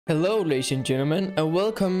Hello ladies and gentlemen, and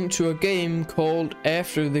welcome to a game called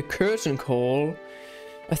After the Curtain Call.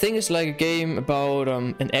 I think it's like a game about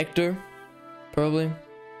an actor, probably.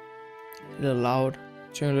 A little loud,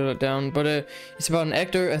 turn a little down, but it's about an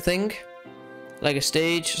actor, I think. Like a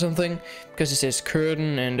stage or something, because it says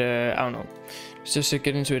curtain and I don't know. Let's just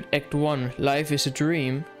get into it. Act 1, Life is a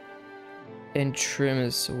Dream. And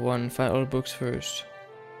Premise 1, find all books first.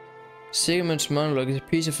 Sigismund's monologue is a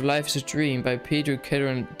piece of Life is a Dream by Pedro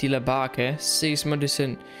Cadran de la Barca. Sigismund is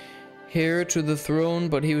sent heir to the throne,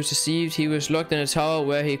 but he was deceived. He was locked in a tower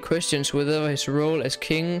where he questions whether his role as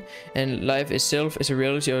king and life itself is a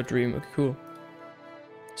reality or a dream. Okay, cool.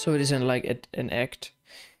 So it isn't like an act.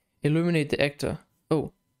 Illuminate the actor.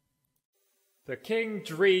 Oh. The king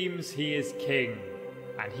dreams he is king,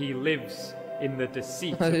 and he lives in the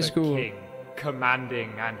deceit of the king,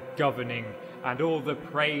 commanding and governing, and all the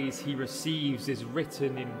praise he receives is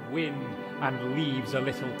written in wind and leaves a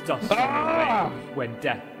little dust on the way when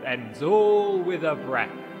death ends all with a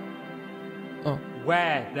breath. Oh.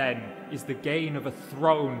 Where, then, is the gain of a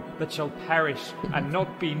throne that shall perish and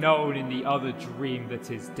not be known in the other dream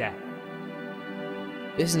that is death?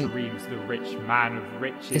 Dreams the rich man of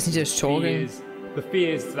riches. Isn't just talking? The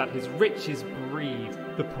fears that his riches breed.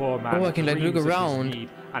 The poor man. Oh, I can like look around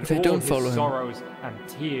if I don't follow him.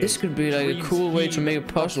 This could be like a cool way to make a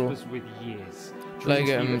puzzle. Like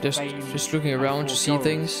just looking around to see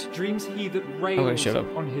things. Dreams he that rails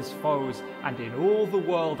on his foes, and in all the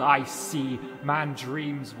world I see, man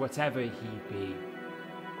dreams whatever he be,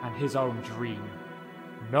 and his own dream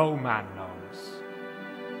no man knows.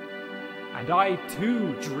 And I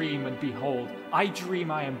too dream, and behold, I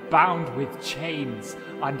dream I am bound with chains,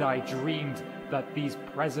 and I dreamed that these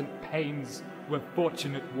present pains were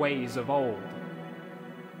fortunate ways of old.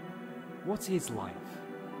 What is life?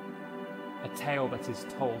 A tale that is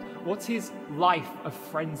told. What is life of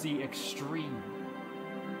frenzy extreme?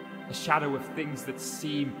 A shadow of things that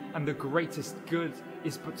seem, and the greatest good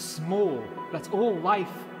is but small, that all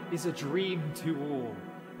life is a dream to all,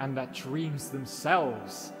 and that dreams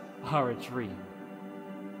themselves are a dream.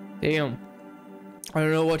 Damn. I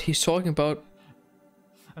don't know what he's talking about.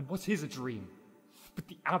 And what is a dream but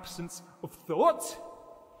the absence of thought?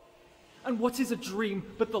 And what is a dream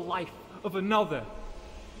but the life of another?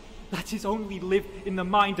 That is only lived in the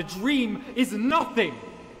mind. A dream is nothing.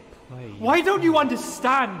 Why don't you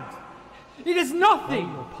understand? It is nothing.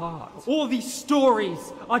 All these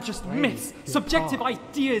stories are just myths, subjective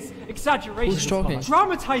ideas, exaggerations,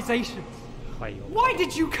 dramatizations. Why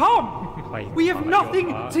did you come? We have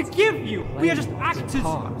nothing to give you. We are just actors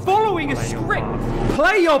following a script.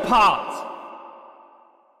 Play your part.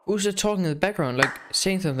 Who's that talking in the background, like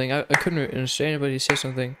saying something? I couldn't understand anybody say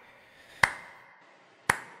something.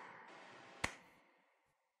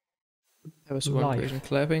 That was one person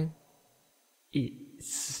clapping.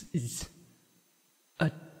 It's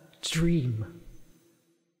a dream.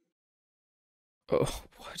 Oh,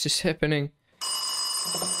 what is happening?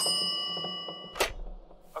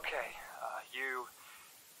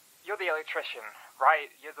 You're the electrician, right?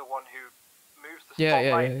 You're the one who moves the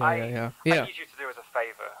spotlight. Yeah. I need you to do us a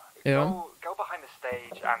favor. Go behind the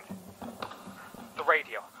stage and the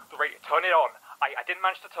radio, turn it on. I didn't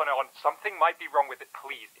manage to turn it on. Something might be wrong with it,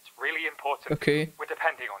 please. It's really important. Okay. We're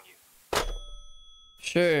depending on you.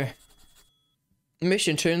 Sure.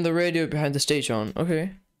 Mission, turn the radio behind the stage on.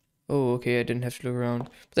 Okay. Oh, okay, I didn't have to look around.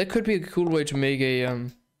 But that could be a cool way to make a,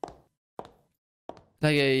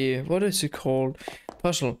 like a, what is it called?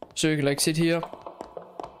 Puzzle. So you can like sit here.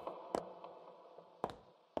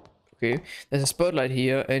 Okay, there's a spotlight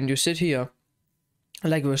here, and you sit here.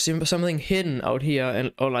 Like there's something hidden out here,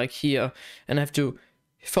 and or like here, and I have to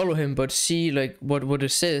follow him, but see like what it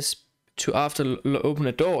says to after open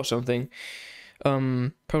a door or something.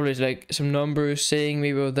 Probably it's like some numbers saying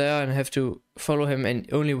maybe over there, and I have to follow him,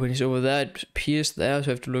 and only when he's over there it appears there, so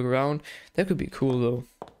I have to look around. That could be cool though.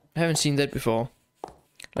 I haven't seen that before.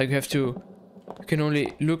 Like you have to. You can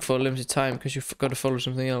only look for a limited time because you've got to follow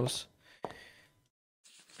something else.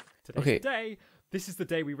 Today's the day. This is the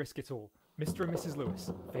day we risk it all. Mr. and Mrs. Lewis,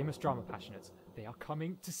 famous drama passionates, they are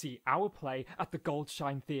coming to see our play at the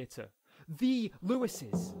Goldshine Theatre. The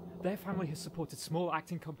Lewises. Their family has supported small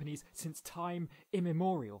acting companies since time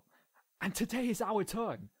immemorial. And today is our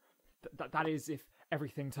turn. That is if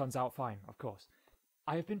everything turns out fine, of course.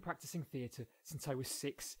 I have been practicing theatre since I was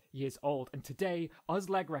 6 years old, and today us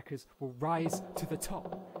leg wreckers will rise to the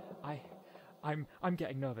top. I'm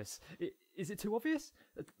getting nervous. Is it too obvious?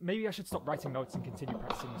 Maybe I should stop writing notes and continue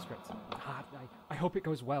practicing the script. I hope it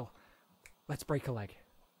goes well. Let's break a leg.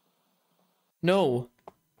 No.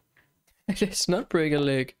 Let's not break a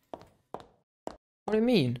leg. What do you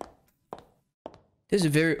mean? This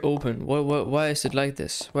is very open. Why is it like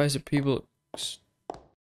this? Why is it people...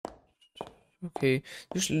 Okay,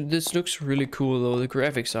 this looks really cool though. The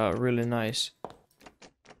graphics are really nice.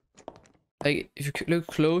 Like, if you look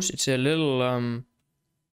close, it's a little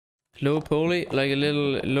low poly, like a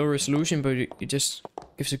little low resolution, but it just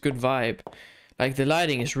gives a good vibe. Like, the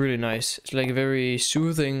lighting is really nice. It's like a very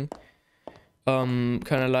soothing kind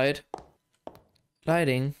of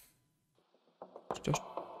lighting. It's just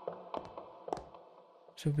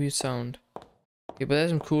a weird sound. Okay, but there's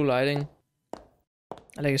some cool lighting.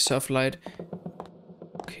 I like a soft light.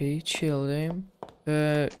 Okay, chill, damn.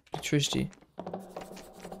 Electricity.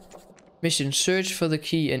 Mission: search for the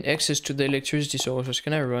key and access to the electricity sources.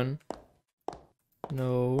 Can I run?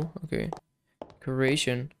 No. Okay.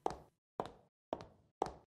 Decoration.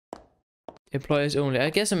 Employees only. I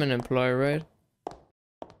guess I'm an employer, right?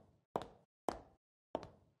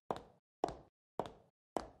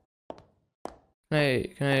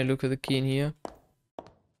 Can I look for the key in here?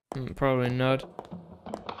 Probably not.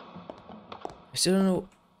 I still don't know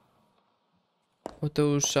what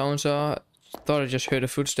those sounds are. Thought I just heard a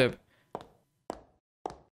footstep.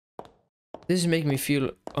 This is making me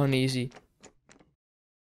feel uneasy.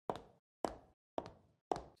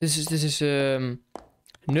 This is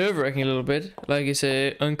nerve-wracking a little bit. Like it's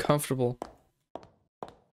uncomfortable.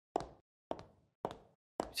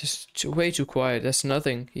 Just way too quiet. There's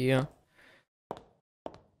nothing here.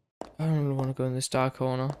 I don't really want to go in this dark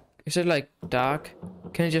corner. Is it like dark?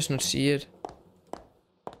 Can I just not see it?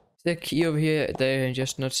 Is there a key over here that I can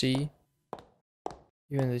just not see?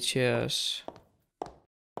 Even the chairs.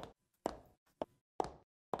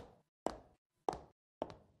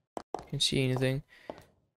 Can't see anything.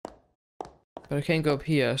 But I can't go up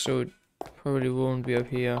here, so it probably won't be up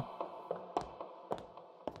here.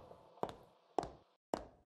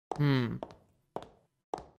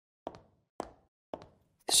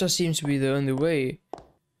 This just seems to be the only way.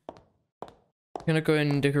 I'm gonna go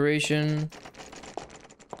in decoration.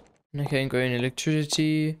 And I can go in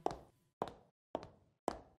electricity.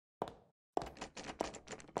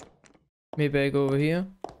 Maybe I go over here.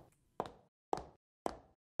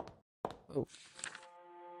 Oh.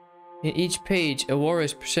 In each page, a warrior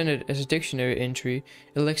is presented as a dictionary entry.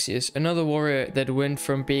 Alexius, another warrior that went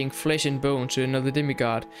from being flesh and bone to another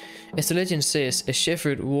demigod. As the legend says, a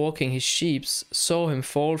shepherd walking his sheep saw him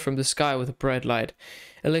fall from the sky with a bright light.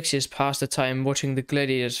 Alexius passed the time watching the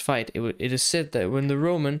gladiators fight. It is said that when the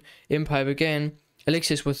Roman Empire began,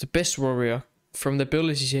 Alexius was the best warrior from the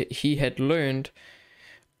abilities he had learned.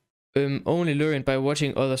 Only learned by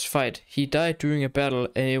watching others fight. He died during a battle,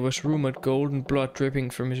 and it was rumored golden blood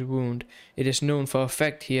dripping from his wound. It is known for a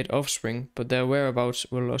fact he had offspring, but their whereabouts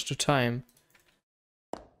were lost to time.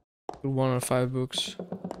 1 of 5 books.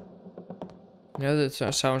 Now that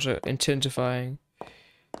sounds intensifying.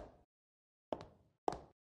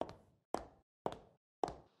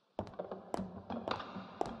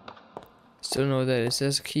 Still know that it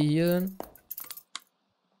says a key here then.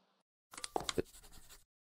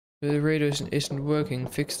 The radio isn't working.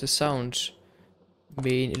 Fix the sounds.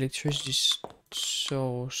 Main electricity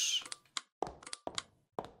source.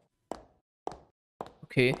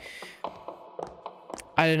 Okay.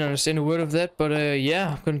 I didn't understand a word of that, but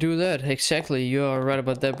yeah, I'm gonna do that. Exactly, you're right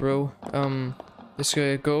about that, bro. Let's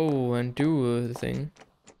go and do the thing.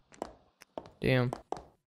 Damn.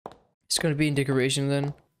 It's gonna be in decoration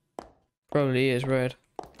then. Probably is, right?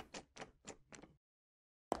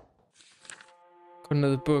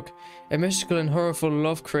 Another book. A mystical and horrible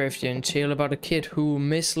Lovecraftian tale about a kid who,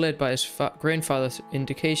 misled by his grandfather's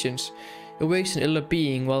indications, awakes an elder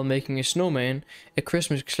being while making a snowman. A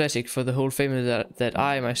Christmas classic for the whole family that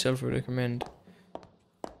I myself would recommend.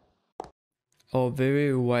 Oh,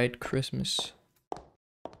 very white Christmas.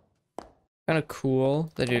 Kinda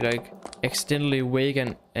cool that you like accidentally wake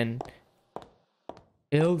an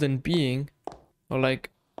elven being, or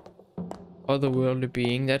like otherworldly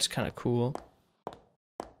being. That's kinda cool.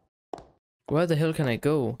 Where the hell can I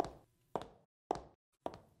go?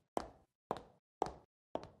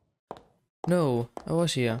 No, I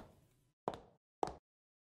was here.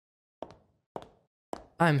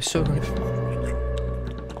 I'm so confused.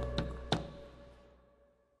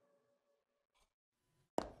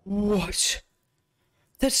 What?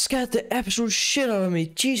 That scared the absolute shit out of me.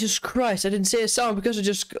 Jesus Christ, I didn't say a sound because I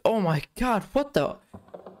just... Oh my god, what the...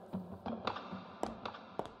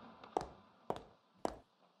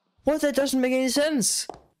 What? That doesn't make any sense.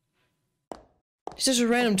 It's just a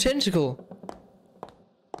random tentacle.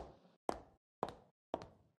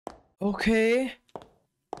 Okay.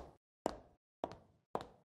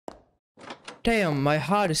 Damn, my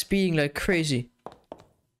heart is beating like crazy.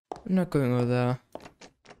 I'm not going over there.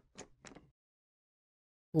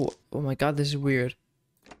 Oh my god, this is weird.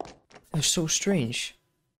 It's so strange.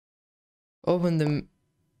 Open the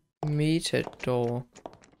meter door.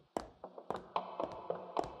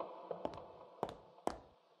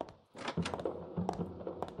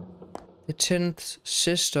 The 10th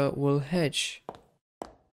sister will hatch.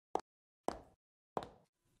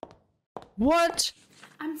 What?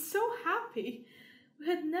 I'm so happy. We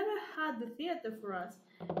had never had the theater for us.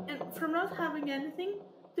 And from not having anything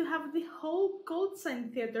to have the whole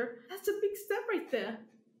Goldstein Theater, that's a big step right there.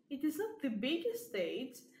 It is not the biggest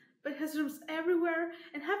stage, but has rooms everywhere,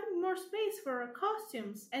 and having more space for our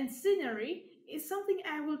costumes and scenery is something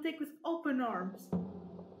I will take with open arms.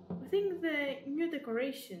 I think the new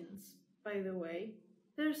decorations, by the way,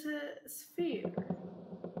 there's a sphere.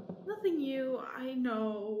 Nothing new, I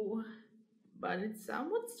know, but it's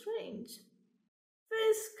somewhat strange.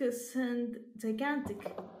 Viscous and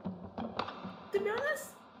gigantic. To be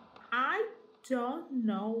honest, I don't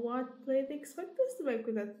know what they'd expect us to make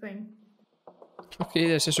with that thing. Okay,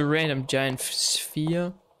 there's just a random giant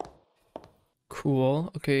sphere.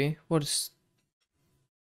 Cool. Okay, what is...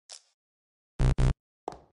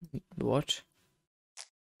 What?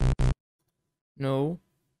 No.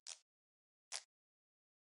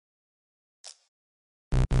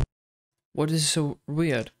 What is so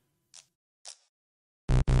weird?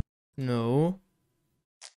 No.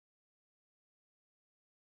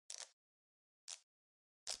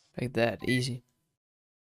 Like that, easy.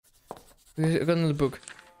 I got another book.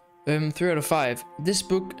 3 out of 5. This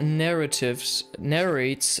book narrates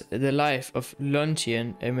the life of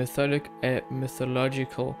Luncheon, a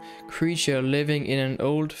mythological creature living in an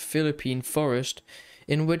old Philippine forest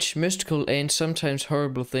in which mystical and sometimes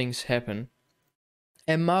horrible things happen.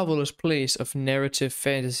 A marvelous place of narrative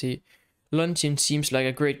fantasy, Luncheon seems like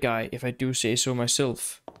a great guy, if I do say so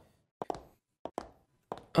myself.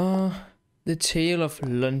 The Tale of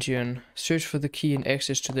Luncheon. Search for the key and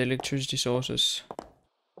access to the electricity sources.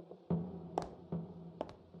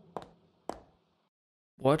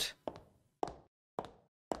 What?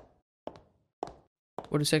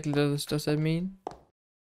 What exactly does that mean?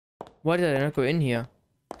 Why did I not go in here?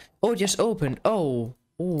 Oh, it just opened. Oh.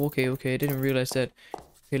 Oh, okay, I didn't realize that.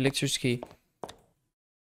 Okay, electricity key.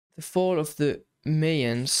 The fall of the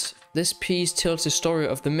Mayans. This piece tells the story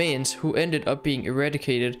of the Mayans who ended up being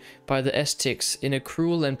eradicated by the Aztecs in a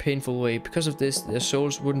cruel and painful way. Because of this, their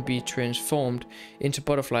souls wouldn't be transformed into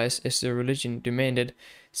butterflies as their religion demanded,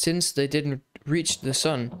 since they didn't reach the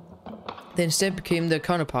sun. They instead became their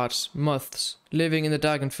counterparts, moths, living in the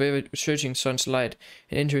dark and forever searching sun's light.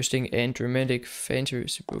 An interesting and dramatic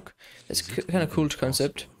fantasy book. That's kind of cool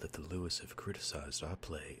concept. That the Lewis have criticized our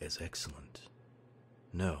play as excellent.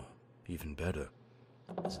 No, even better.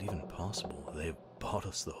 Is it even possible they've bought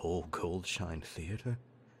us the whole Goldshine Theater?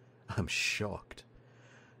 I'm shocked.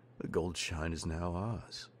 The Goldshine is now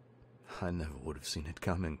ours. I never would have seen it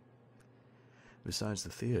coming. Besides the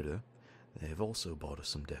theater, they have also bought us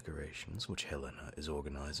some decorations, which Helena is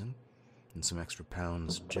organizing, and some extra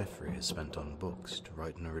pounds Jeffrey has spent on books to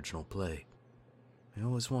write an original play. I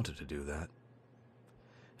always wanted to do that.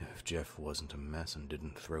 If Jeff wasn't a mess and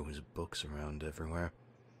didn't throw his books around everywhere,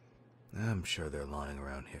 I'm sure they're lying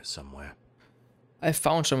around here somewhere. I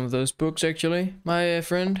found some of those books actually, my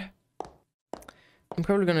friend. I'm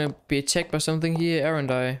probably gonna be attacked by something here,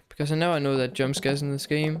 aren't I? Because now I know that jump scares in this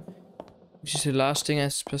game. Which is the last thing I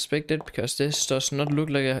suspected, because this does not look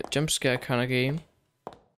like a jump scare kind of game.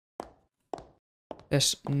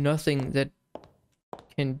 There's nothing that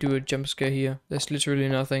can do a jump scare here. There's literally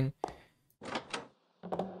nothing.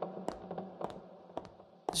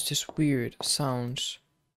 It's just weird sounds.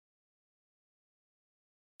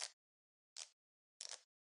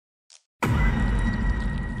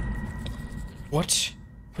 What?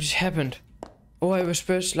 What just happened? Oh, I was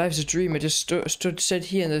first life's a dream. I just stood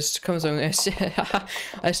here and this comes on. I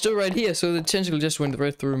stood right here, so the tentacle just went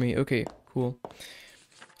right through me. Okay, cool.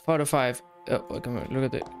 4 out of 5. Oh, come on, look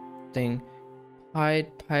at the thing. Pied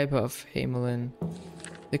Piper of Hamelin.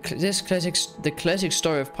 The classic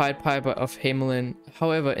story of Pied Piper of Hamelin.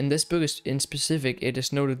 However, in this book in specific, it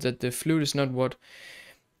is noted that the flute is not what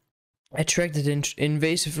attracted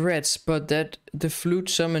invasive rats, but that the flute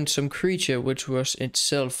summoned some creature which was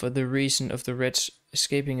itself for the reason of the rats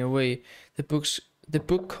escaping away. The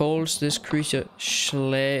book calls this creature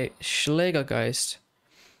Schlägergeist.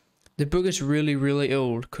 The book is really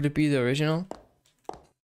old. Could it be the original?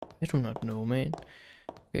 I do not know, man.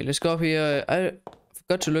 Okay, let's go up here. I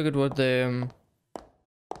forgot to look at what the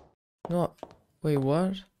no, wait,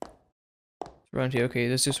 what? Around here. Okay,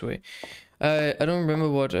 that's this way. I don't remember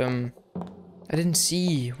what I I didn't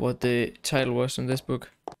see what the title was in this book.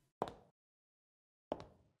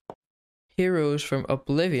 Heroes from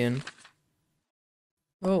Oblivion.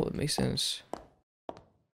 Oh, it makes sense.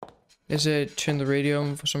 Let's turn the radio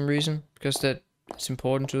on for some reason, because that is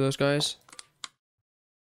important to those guys.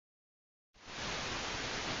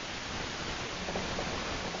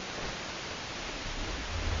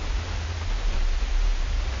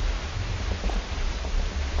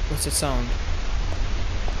 What's that sound?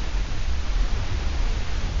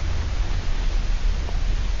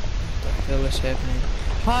 What the hell is happening?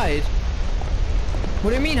 Hide? What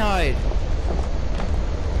do you mean hide?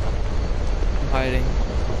 I'm hiding.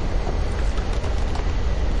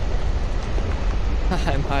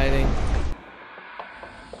 I'm hiding.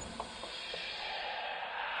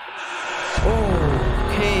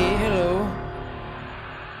 Okay, hello.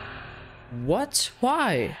 What?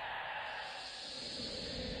 Why?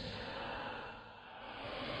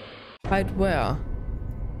 Hide where?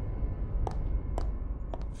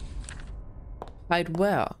 Hide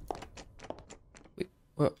where?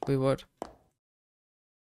 Wait, what?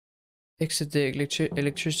 Exit the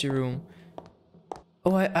electricity room.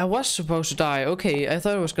 Oh, I was supposed to die. Okay, I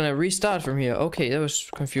thought I was gonna restart from here. Okay, that was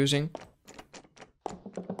confusing.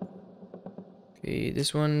 Okay,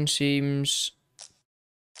 this one seems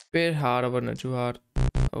a bit harder, but not too hard.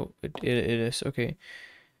 Oh, it is. Okay.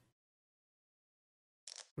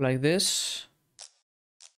 Like this.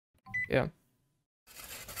 Yeah.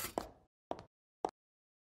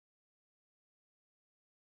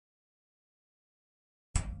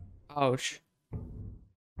 Ouch.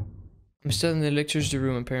 I'm still in the electricity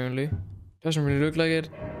room, apparently. Doesn't really look like it.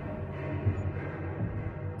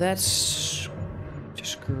 That's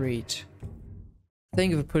just great.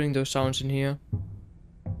 Thank you for putting those sounds in here.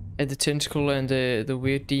 And the tentacle and the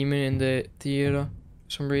weird demon in the theater for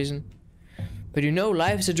some reason. But you know,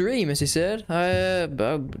 life is a dream, as he said.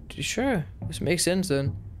 Sure, this makes sense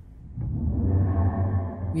then.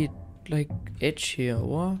 Weird, like, edge here.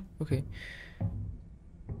 What? Okay.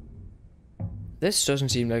 This doesn't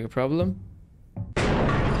seem like a problem.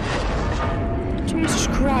 Jesus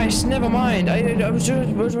Christ, never mind. I was just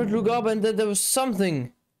about to look up and then there was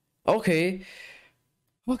something. Okay.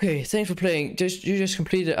 Okay, thanks for playing. You just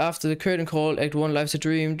completed After the Curtain Call, Act 1, Life's a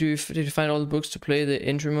Dream. Did you find all the books to play the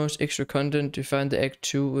innermost extra content? Did you find the Act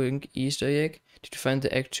 2 Wink Easter egg? Did you find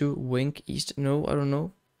the Act 2 Wink Easter? No, I don't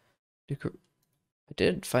know. I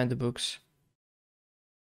did find the books.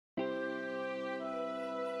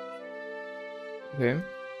 Okay.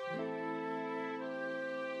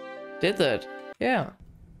 Did that? Yeah.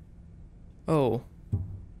 Oh.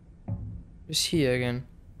 It's here again.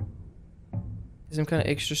 Some kind of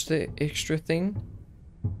extra thing?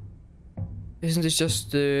 Isn't this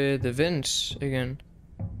just the vents again?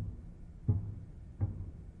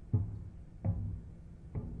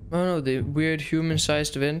 Oh no, the weird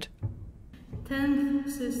human-sized vent. 10th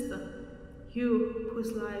sister, you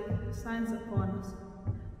whose light shines upon us.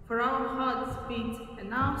 For our hearts beat and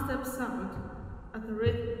now step sound at the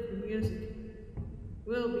rhythm of your music.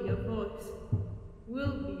 Will be your voice,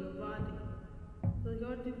 will be your body, till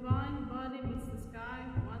your divine body meets the sky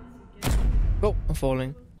once again. Oh, I'm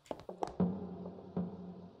falling.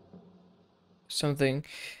 Something.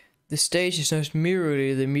 The stage is not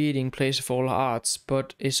merely the meeting place of all arts,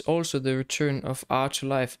 but is also the return of art to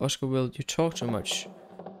life. Oscar Wilde, you talk too much.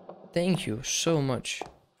 Thank you so much.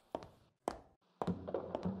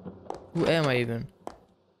 Who am I even?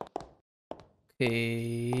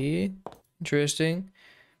 Okay. Interesting.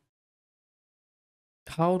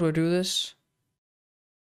 How do I do this?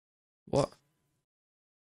 What?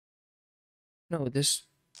 No, this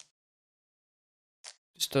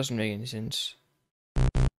doesn't make any sense.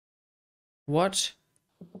 What?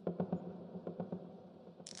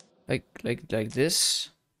 Like this?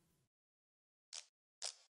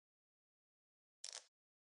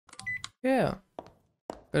 Yeah.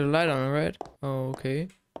 Got a light on, right? Oh, okay.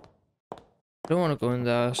 I don't want to go in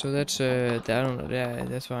there, so that's I don't know. Yeah,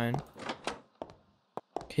 that's fine.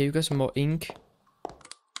 Okay, you got some more ink.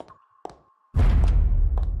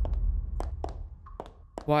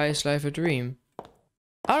 Why is life a dream?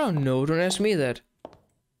 I don't know. Don't ask me that.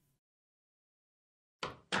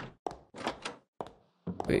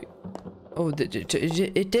 Wait. Oh,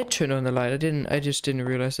 it did turn on the light. I just didn't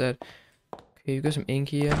realize that. Okay, you got some ink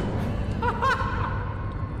here.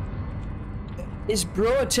 Is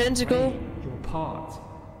bro a tentacle? Your part.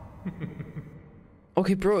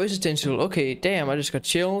 Okay, bro is a tentacle. Okay, damn, I just got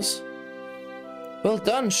chills. Well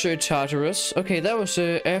done, Sir Tartarus. Okay, that was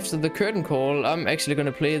After the Curtain Call. I'm actually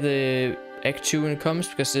gonna play the Act 2 when it comes,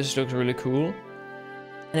 because this looks really cool.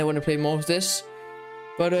 And I want to play more of this.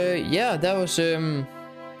 But yeah, that was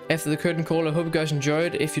After the Curtain Call. I hope you guys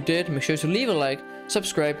enjoyed. If you did, make sure to leave a like,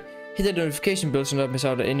 subscribe, hit that notification bell so you not miss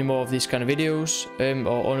out on any more of these kind of videos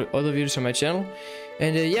or other videos on my channel.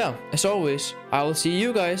 And yeah, as always, I will see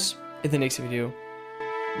you guys in the next video.